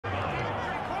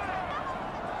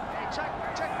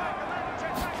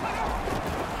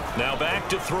Now back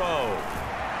to throw.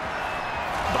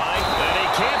 And he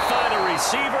can't find a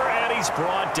receiver, and he's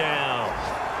brought down.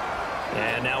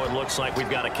 And now it looks like we've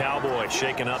got a Cowboy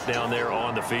shaken up down there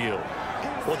on the field.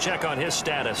 We'll check on his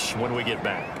status when we get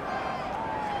back.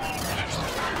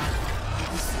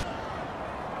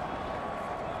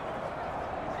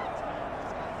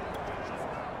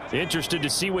 Interested to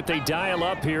see what they dial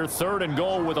up here. 3rd and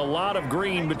goal with a lot of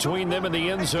green between them and the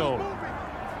end zone.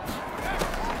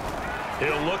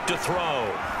 He'll look to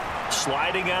throw.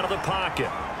 Sliding out of the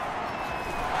pocket.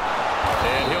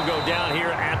 And he'll go down here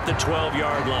at the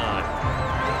 12-yard line.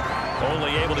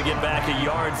 Only able to get back a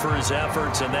yard for his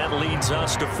efforts, and that leads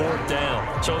us to 4th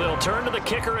down. So they'll turn to the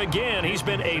kicker again. He's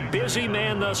been a busy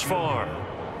man thus far.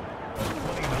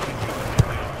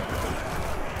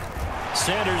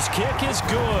 Sanders' kick is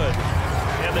good.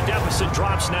 And the deficit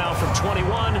drops now from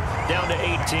 21 down to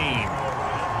 18.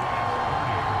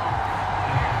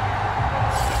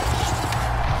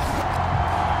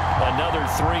 Another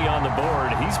 3 on the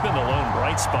board. He's been the lone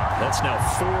bright spot. That's now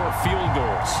 4 field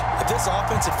goals. If this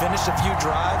offense had finished a few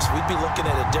drives, we'd be looking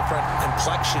at a different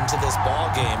complexion to this ball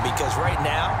game, because right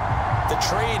now the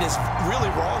trade is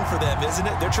really wrong for them, isn't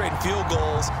it? They're trading field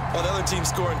goals while the other team's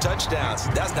scoring touchdowns.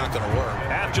 That's not going to work.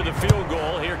 After the field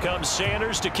goal, here comes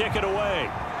Sanders to kick it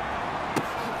away.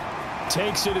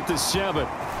 Takes it at the 7.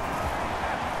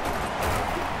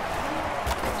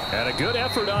 And a good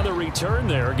effort on the return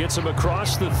there. Gets him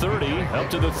across the 30, up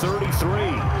to the 33.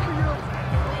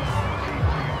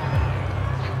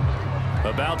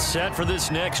 About set for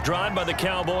this next drive by the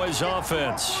Cowboys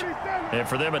offense. And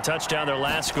for them, a touchdown their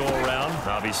last go-around.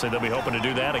 Obviously, they'll be hoping to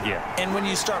do that again. And when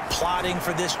you start plotting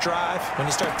for this drive, when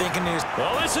you start thinking...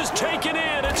 Well, this is taken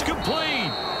in. It's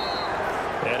complete.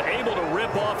 And able to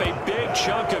rip off a big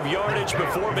chunk of yardage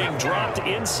before being dropped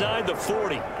inside the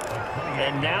 40.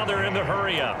 And now they're in the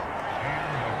hurry-up.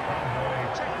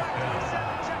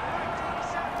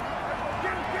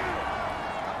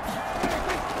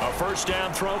 A first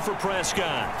down throw for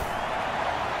Prescott.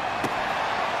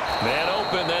 Man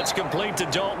open, that's complete to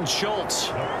Dalton Schultz.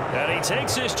 And he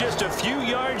takes this just a few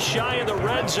yards shy of the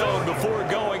red zone before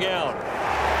going out.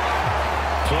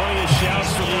 Plenty of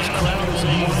shouts from this crowd as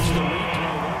they watch the replay.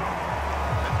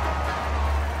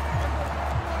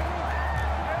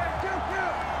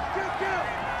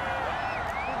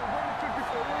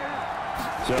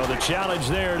 So the challenge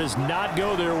there does not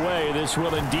go their way. This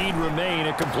will indeed remain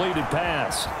a completed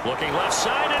pass. Looking left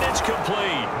side, and it's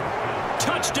complete.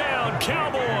 Touchdown,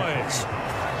 Cowboys.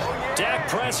 Dak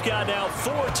Prescott now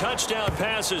 4 touchdown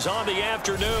passes on the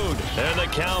afternoon. And the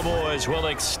Cowboys will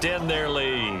extend their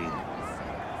lead.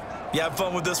 You have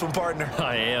fun with this one, partner?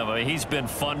 I am. I mean, he's been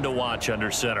fun to watch under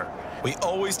center. We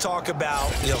always talk about,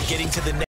 getting to the